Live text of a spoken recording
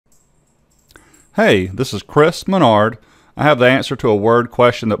Hey, this is Chris Menard. I have the answer to a word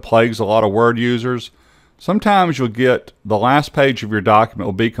question that plagues a lot of Word users. Sometimes you'll get the last page of your document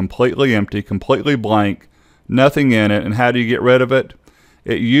will be completely empty, completely blank, nothing in it. And how do you get rid of it?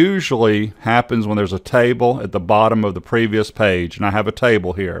 It usually happens when there's a table at the bottom of the previous page, and I have a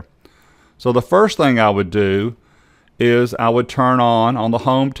table here. So the first thing I would do is I would turn on the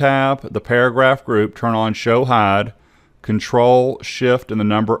Home tab, the paragraph group, turn on ShowHide. Control, Shift, and the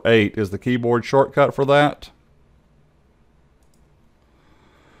number 8 is the keyboard shortcut for that.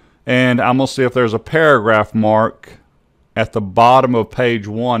 And I'm going to see if there's a paragraph mark at the bottom of page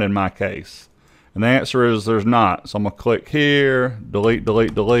 1 in my case. And the answer is there's not. So I'm going to click here, delete,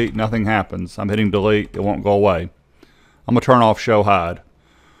 delete, delete. Nothing happens. I'm hitting delete. It won't go away. I'm going to turn off ShowHide.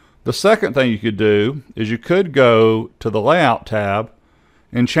 The second thing you could do is you could go to the Layout tab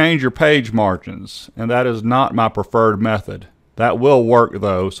and change your page margins, and that is not my preferred method. That will work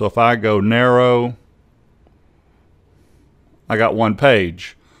though. So if I go narrow, I got one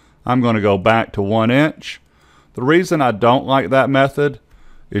page. I'm going to go back to 1 inch. The reason I don't like that method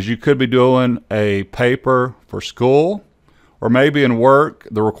is you could be doing a paper for school, or maybe in work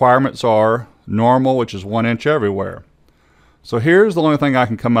the requirements are normal, which is 1 inch everywhere. So here's the only thing I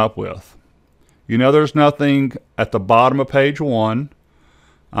can come up with. You know there's nothing at the bottom of page 1.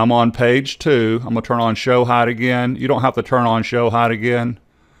 I'm on page 2. I'm going to turn on ShowHide again. You don't have to turn on ShowHide again.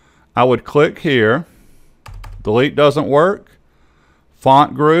 I would click here. Delete doesn't work.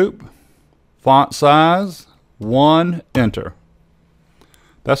 Font group, font size, 1, enter.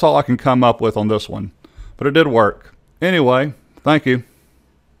 That's all I can come up with on this one. But it did work. Anyway, thank you.